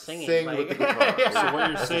guitar is singing. Sing like, with the guitar. So what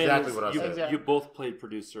you're saying exactly is what I said. You both played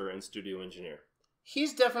producer and studio engineer.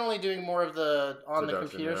 He's definitely doing more of the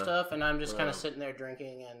computer stuff, and I'm just kind of sitting there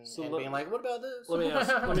drinking and being like, "What about this?" Let me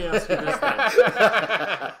ask you this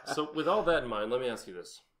then. So with all that in mind, let me ask you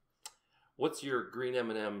this: what's your green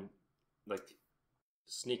M&M, like,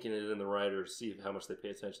 sneaking it in the writer, see how much they pay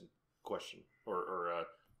attention question or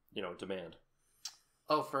demand?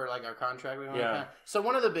 Oh, for like our contract we want to have? So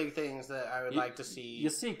one of the big things that I would like to see... You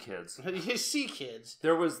see kids. You see kids.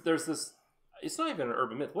 There's this... It's not even an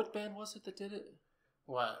urban myth. What band was it that did it?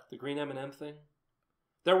 What? The Green M&M thing?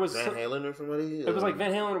 There was... Van Halen or somebody? It was like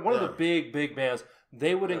Van Halen, one of the big bands.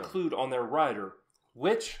 They would include on their rider,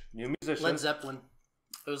 which new musician... Led Zeppelin.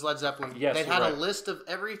 It was Led Zeppelin. Yes, they had a list of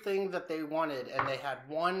everything that they wanted, and they had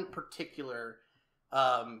one particular...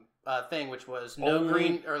 thing, which was only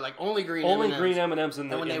green M&Ms.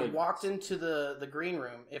 And when they walked into the green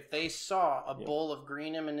room, if they saw a bowl of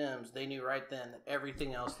green M&Ms, they knew right then that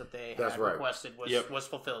everything else that they had requested was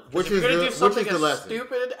fulfilled. Which if is you're gonna do something the as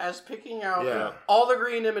stupid as picking out all the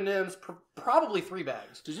green M&Ms, probably 3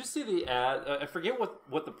 bags. Did you see the ad? I forget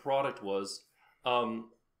what the product was.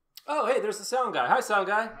 Oh, hey, there's the sound guy. Hi, sound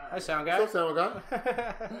guy. Hi, sound guy. What's up, sound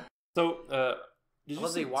guy? So, did you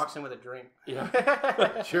see he walks in with a drink?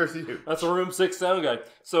 Yeah. Cheers to you. That's a Room 6 sound guy.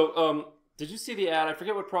 So, did you see the ad? I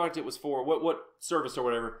forget what product it was for, what service or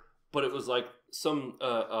whatever, but it was like some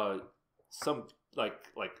like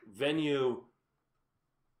venue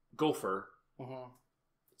gopher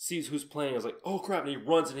sees who's playing, is like, oh crap, and he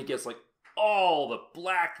runs and he gets like all the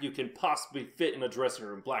black you can possibly fit in a dressing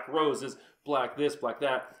room. Black roses, black this, black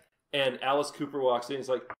that. And Alice Cooper walks in and he's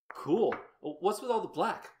like, cool. Well, what's with all the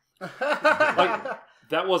black? Like,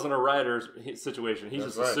 that wasn't a writer's situation. He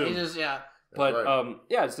just assumed. He just, But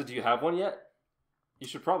so do you have one yet? You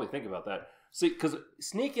should probably think about that. See, because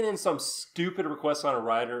sneaking in some stupid request on a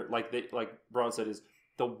writer, like Bron said, is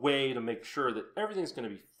the way to make sure that everything's going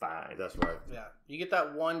to be fine. That's right. Yeah, you get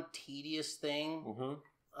that one tedious thing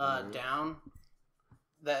down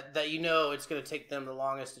that you know it's going to take them the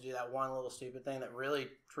longest to do that one little stupid thing that really,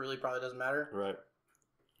 truly probably doesn't matter. Right.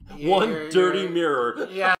 One dirty mirror.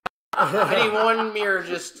 Yeah. Any one mirror,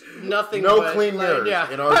 just nothing. No but, clean mirrors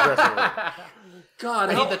in our dressing room. God,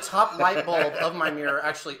 I need the top light bulb of my mirror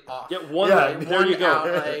actually off. Get one. There you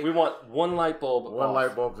go. We want one light bulb. One off.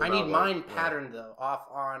 light bulb. I need mine patterned though. Off,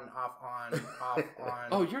 on, off, on, off, on.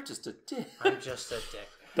 Oh, you're just a dick. I'm just a dick.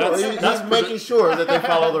 That's making sure that they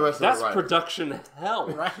follow the rest of the That's production hell.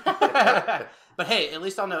 Right. But hey, at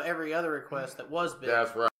least I'll know every other request that was big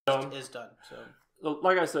is done. So,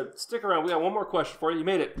 like I said, stick around. We got one more question for you. You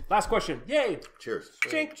made it. Last question. Yay. Cheers.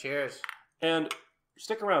 Chink. Cheers. And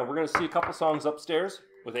stick around. We're going to see a couple songs upstairs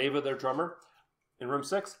with Ava, their drummer, in room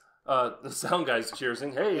 6. The sound guy's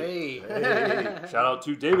cheersing. Hey. Shout out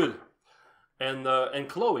to David and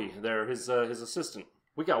Chloe, there, his assistant.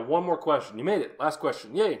 We got one more question. You made it. Last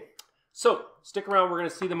question. Yay. So, stick around. We're going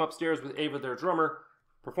to see them upstairs with Ava, their drummer,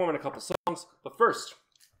 performing a couple songs. But first,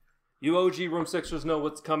 you OG Room 6ers know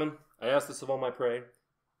what's coming. I asked this of all my prey.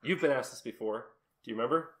 You've been asked this before. Do you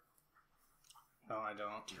remember? No, I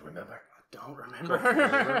don't. Do you remember? I don't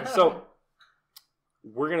remember. So,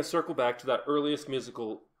 we're going to circle back to that earliest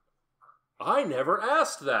musical. I never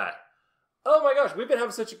asked that. Oh my gosh, we've been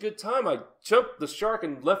having such a good time. I jumped the shark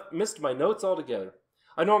and missed my notes altogether.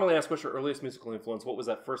 I normally ask, what's your earliest musical influence? What was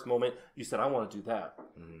that first moment? You said, I want to do that.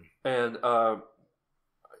 Mm-hmm.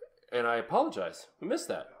 And I apologize. We missed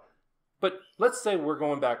that. But let's say we're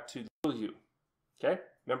going back to Little You. Okay?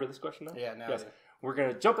 Remember this question now? Yeah, now. Yes. We're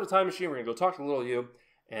going to jump in a time machine. We're going to go talk to little you.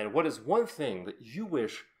 And what is one thing that you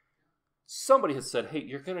wish somebody had said, hey,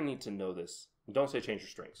 you're going to need to know this. Don't say change your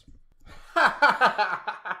strings. All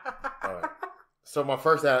right. So my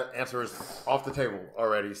first answer is off the table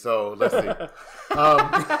already. So let's see.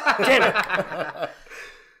 Damn it.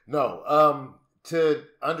 No. To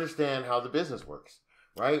understand how the business works,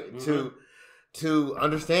 right? Mm-hmm. To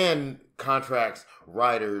understand contracts,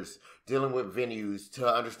 writers, dealing with venues, to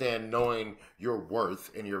understand knowing your worth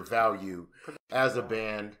and your value as a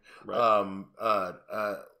band. Right.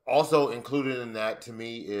 Also included in that to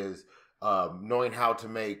me is knowing how to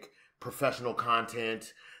make professional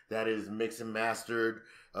content that is mixed and mastered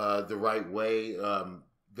the right way.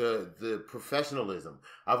 The professionalism.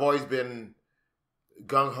 I've always been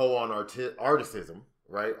gung ho on articism,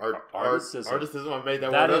 right? Articism. I made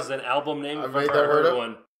that word up. That is an album name. I If made I've that ever word heard up.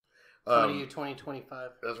 one. 2025.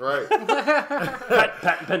 That's right.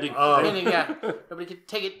 Patent pending. Pending, yeah. Nobody can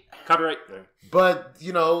take it. Copyright. But,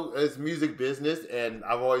 you know, it's music business, and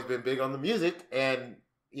I've always been big on the music, and,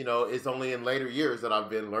 you know, it's only in later years that I've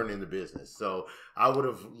been learning the business. So I would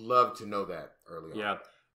have loved to know that early on. Yeah.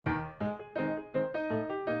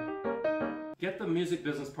 Get the music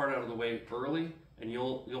business part out of the way early, and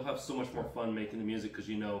you'll have so much more fun making the music because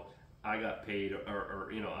you know I got paid,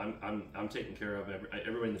 or you know I'm taking care of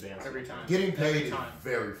everybody in the band. Every time. Getting paid Every is time.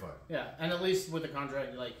 very fun. Yeah, and at least with the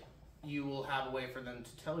contract, like, you will have a way for them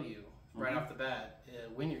to tell you right off the bat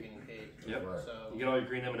when you're getting paid. Yep. Right. So You get all your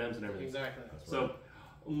green M&Ms and everything. exactly. So,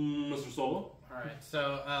 Mr. Solo. All right.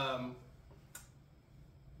 So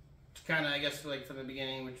kind of, I guess, like from the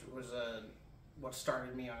beginning, which was what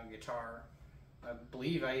started me on guitar. I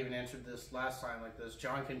believe I even answered this last time like this.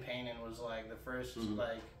 John Kinpanen was like the first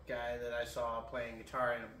like guy that I saw playing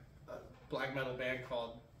guitar in a black metal band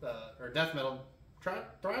called or death metal,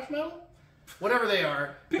 thrash metal, whatever they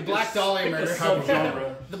are. The Black Dahlia Murder.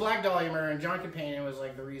 Subgenre. The Black Dahlia Murder, and John Kinpanen was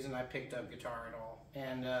like the reason I picked up guitar at all.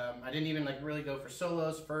 And I didn't even like really go for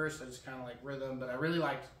solos first. I just kind of like rhythm, but I really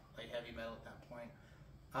liked like heavy metal at that point.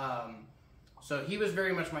 So he was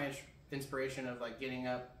very much my inspiration of like getting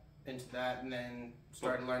up into that, and then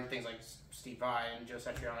started learning things like Steve Vai and Joe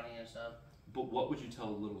Satriani and stuff. But what would you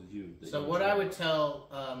tell little you? So what I would tell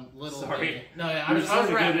little Sorry. me, no, yeah, I was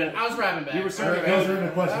rapping back. You were starting to answering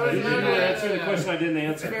the question. You were answering the question I didn't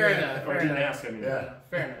answer. Fair enough. Or didn't ask. I mean, Yeah.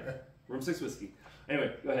 Fair enough. Room 6 whiskey.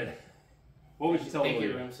 Anyway, go ahead. What would you tell Thank little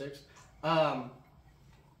you, you? Room 6.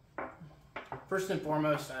 First and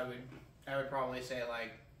foremost, I would probably say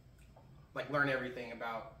like learn everything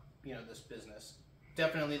about, you know, this business.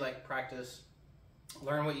 Definitely like practice,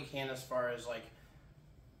 learn what you can as far as like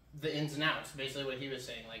the ins and outs. Basically, what he was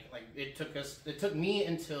saying, like it took me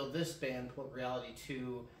until this band Put Reality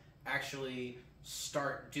to actually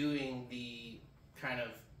start doing the kind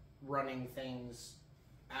of running things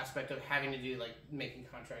aspect of having to do like making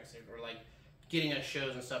contracts or like getting us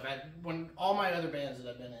shows and stuff. When all my other bands that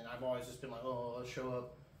I've been in, I've always just been like, oh, I'll show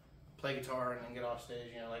up, play guitar, and then get off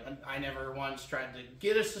stage. You know, like I never once tried to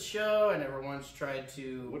get us a show. I never once tried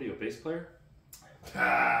to. What are you, a bass player?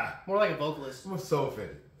 More like a vocalist. I'm so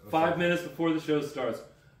offended. 5 minutes before the show starts.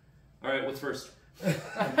 All right, what's first? Go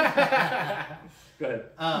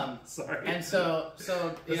ahead. Sorry. And so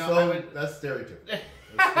you know, So, I would. that's stereotypical.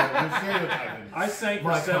 You're stereotyping. I sang for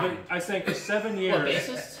My seven. kind. I sang for 7 years. What,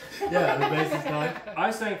 bassist? Yeah, the bassist kind. I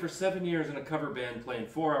sang for 7 years in a cover band playing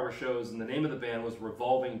 4-hour shows, and the name of the band was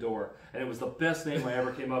Revolving Door, and it was the best name I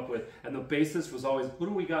ever came up with. And the bassist was always, "Who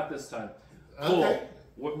do we got this time?" Cool. Okay.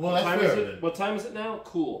 What that's time is fair, it? then. What time is it now?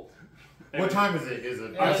 Cool. What time is it?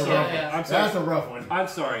 I'm That's a sorry, rough one. yeah. I'm sorry. That's a rough one. I'm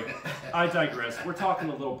sorry. I digress. We're talking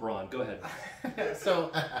to Little Braun. Go ahead.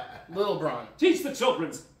 So, Little Braun. Teach the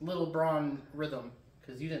children's. Little Braun rhythm,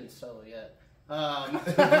 because you didn't solo yet.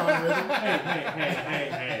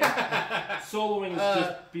 Hey. Soloing is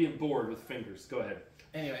just being bored with fingers. Go ahead.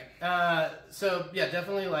 Anyway, so yeah,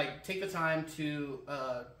 definitely like take the time to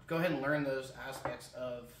go ahead and learn those aspects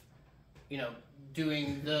of, you know,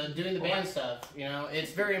 doing the band stuff. You know,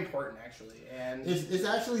 it's very important actually, and It's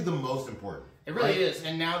actually the most important. it really right? is.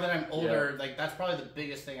 And now that I'm older, like that's probably the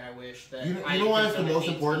biggest thing I wish that You know I why could've it's the done at most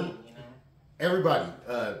 18, important? You know? Everybody,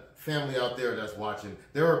 family out there that's watching,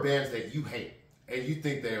 there are bands that you hate and you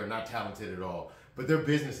think they are not talented at all, but their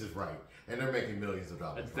business is right and they're making millions of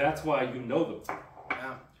dollars. And that's why you know them.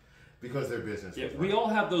 Yeah. Because their business Yeah, is we right. all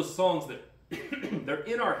have those songs that they're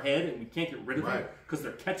in our head and we can't get rid of them Right. because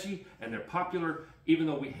they're catchy and they're popular, even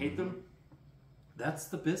though we hate them. That's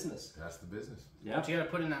the business. That's the business. Yeah. But you got to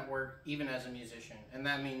put in that work even as a musician, and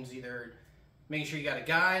that means either making sure you got a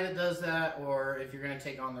guy that does that, or if you're going to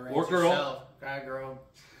take on the reins Or girl. yourself, guy, girl,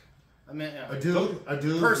 I meant A dude.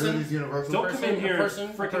 person. Dude is universal. Don't come in here and person,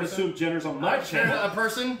 freaking assume genders on my channel. A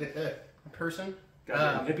person. A person.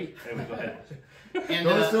 Goddamn hippie. Anyway, go ahead. And,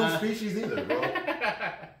 Don't assume species either, bro.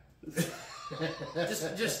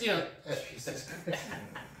 just you know. Jesus.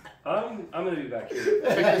 I'm gonna be back here.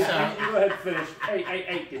 Check this out. You go ahead and finish.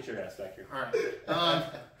 Hey, get your ass back here. All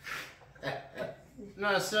right.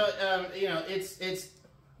 No, so you know, it's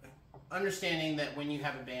understanding that when you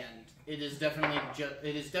have a band, it is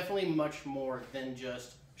definitely much more than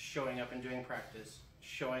just showing up and doing practice,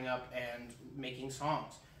 showing up and making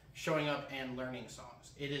songs, showing up and learning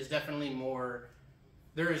songs. It is definitely more.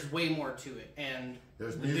 There is way more to it, and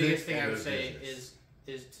There's the music biggest thing and I would there's say business.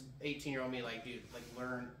 is to 18-year-old me, like, dude, like,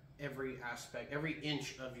 learn every aspect, every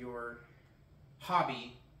inch of your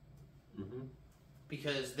hobby,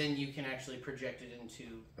 because then you can actually project it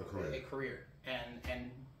into a career.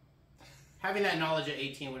 And having that knowledge at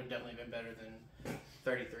 18 would have definitely been better than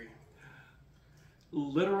 33.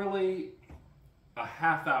 Literally, a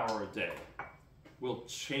half hour a day will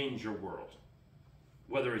change your world.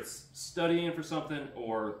 Whether it's studying for something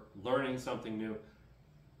or learning something new,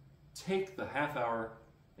 take the half hour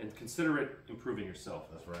and consider it improving yourself.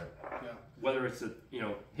 That's right. Yeah. Whether it's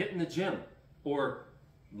hitting the gym or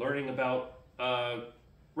learning about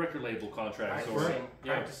record label contracts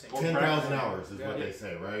Practicing. or 10,000 hours is what they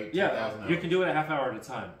say, right? Yeah, 10,000 you hours. can do it a half hour at a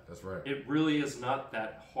time. That's right. It really is not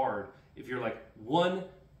that hard if you're like one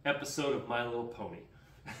episode of My Little Pony.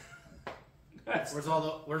 Where's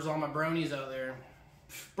all my bronies out there?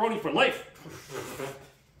 Brony for life.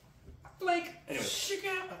 Blake. Anyway.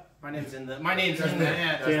 My name's in the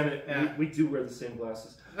ad. Damn it. Yeah. We do wear the same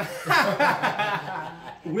glasses.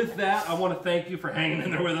 With that, I want to thank you for hanging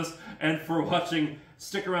in there with us and for watching.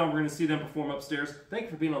 Stick around. We're going to see them perform upstairs. Thank you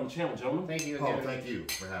for being on the channel, gentlemen. Thank you Oh, again. thank you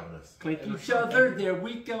for having us. Clink each other. There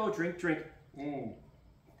we go. Drink, drink.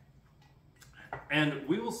 And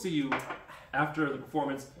we will see you after the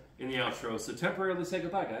performance in the outro. So temporarily say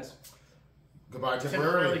goodbye, guys. Goodbye,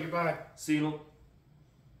 Temporarily temporarily. goodbye. See you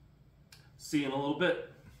in a little bit.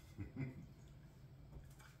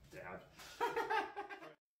 Dad.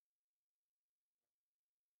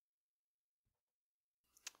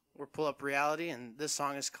 We're Pull Up Reality, and this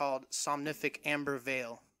song is called Somnific Amber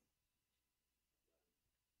Veil.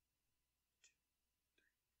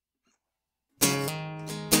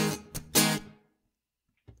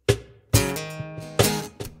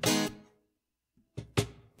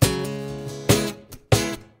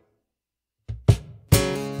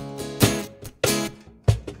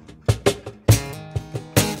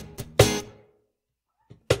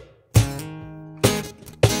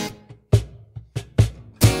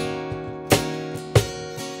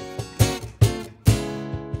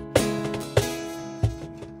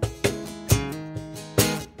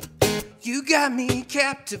 You got me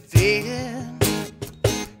captivated,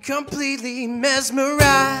 completely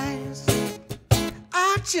mesmerized.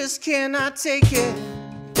 I just cannot take it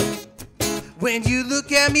when you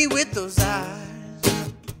look at me with those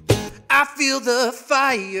eyes. I feel the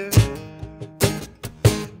fire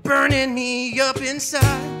burning me up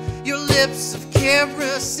inside. Your lips of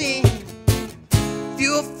kerosene,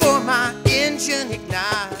 fuel for my engine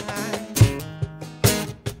ignite.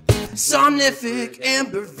 Somnific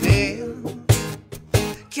amber veil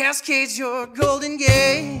cascades your golden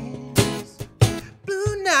gaze.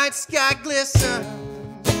 Blue night sky glisten,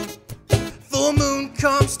 full moon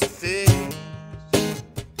comes to face.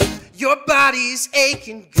 Your body's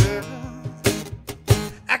aching, girl.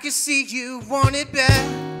 I can see you want it back.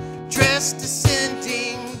 Dress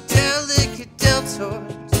descending, delicate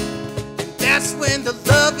deltoids, and that's when the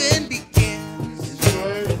loving begins.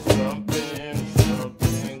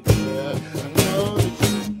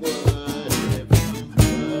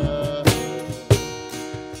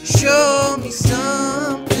 Show me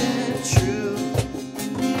something true.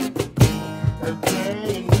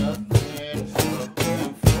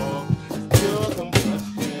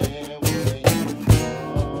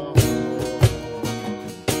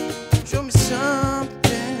 Show me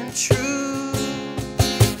something true.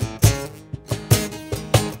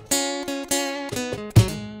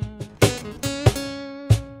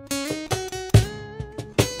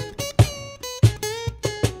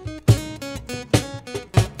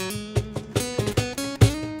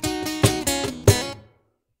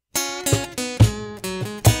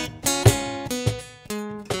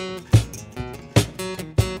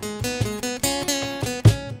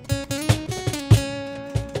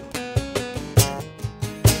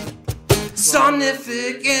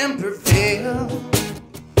 Somnific amber veil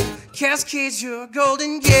cascades your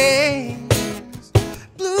golden gaze.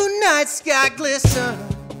 Blue night sky glisten,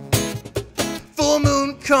 full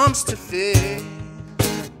moon comes to fade.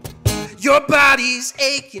 Your body's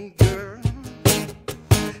aching, girl.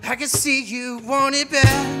 I can see you want it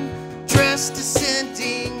bad. Dressed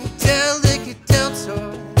descending, delicate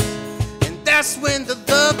deltoids. And that's when the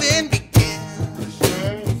loving begins.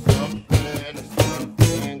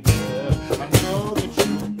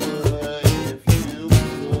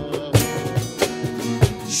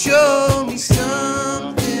 Show me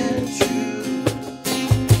something true.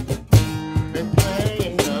 Been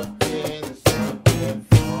playing up in something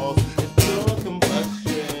falls. It's your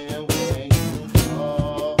combustion when you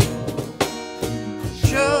talk.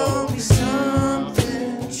 Show me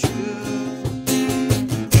something true.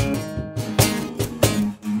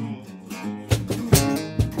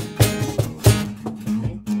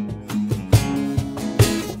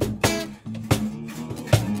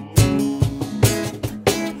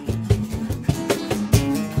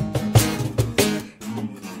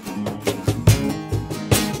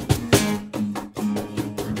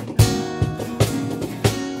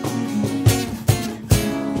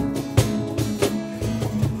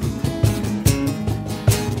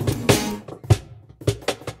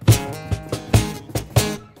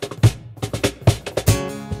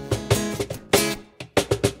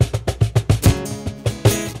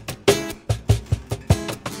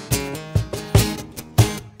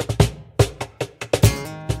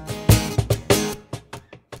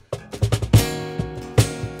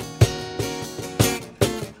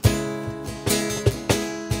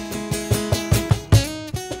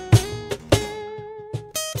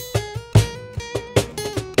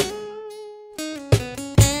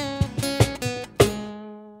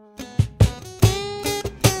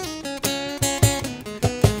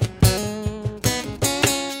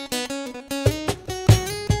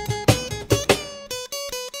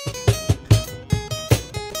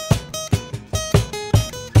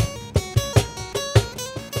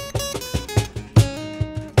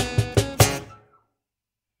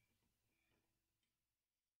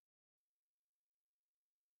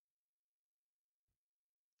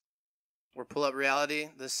 We're Pull Up Reality.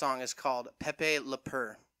 This song is called Pepe Le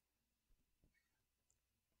P.U.R.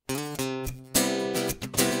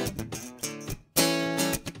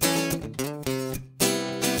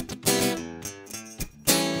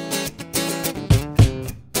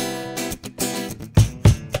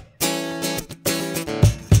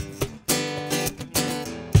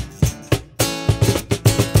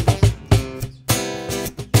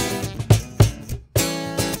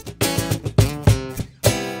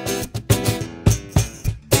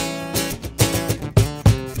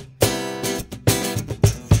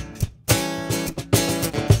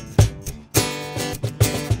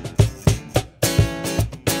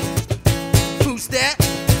 That?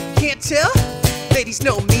 Can't tell? Ladies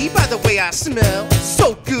know me by the way I smell.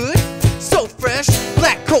 So good, so fresh.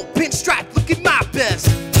 Black coat, pinstripe, looking my best.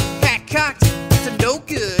 Hat cocked to no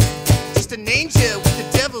good. Just an angel with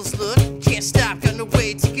the devil's look. Can't stop, got no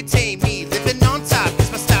way to contain me. Living on top,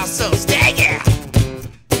 cause my style's so stagger.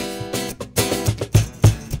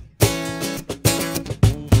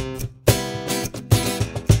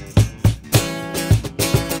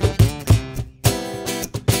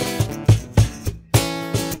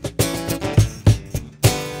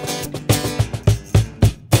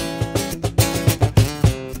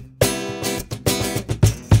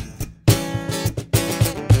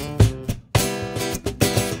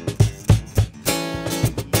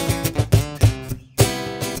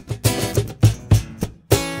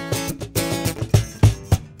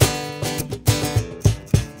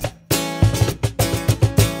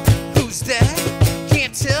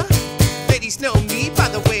 Know me by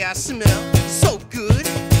the way I smell. So good,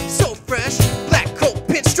 so fresh. Black coat,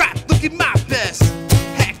 pinstripe, looking my best.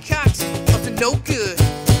 Hat cocked, up to no good.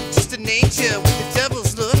 Just an angel with the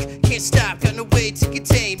devil's look. Can't stop, got no way to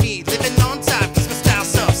contain me. Living on top, cause my style's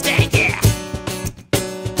so stanky.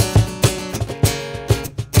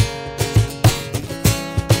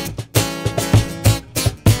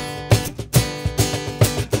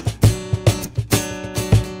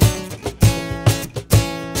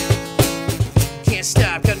 Can't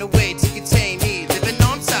stop, got no way to contain me. Living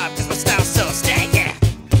on top, cause my style's so stanky.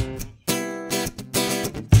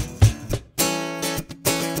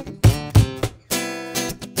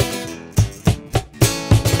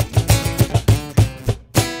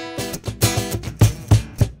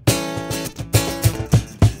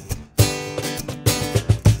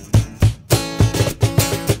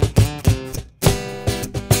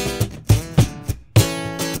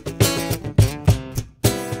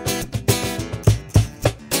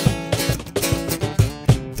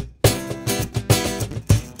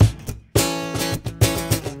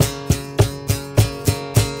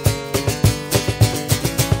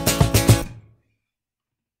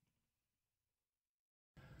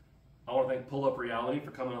 to thank Pull Up Reality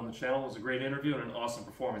for coming on the channel. It was a great interview and an awesome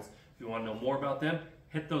performance. If you want to know more about them,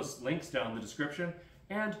 hit those links down in the description.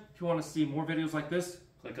 And if you want to see more videos like this,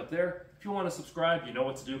 click up there. If you want to subscribe, you know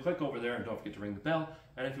what to do. Click over there and don't forget to ring the bell.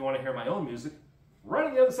 And if you want to hear my own music, right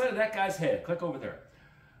on the other side of that guy's head, click over there.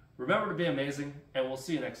 Remember to be amazing, and we'll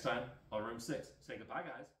see you next time on Room 6. Say goodbye,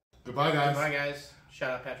 guys. Goodbye, guys. Goodbye, guys.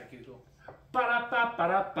 Shout out Patrick Hugel.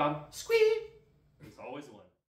 Ba-da-ba-ba-da-bum. Squee! He's always one.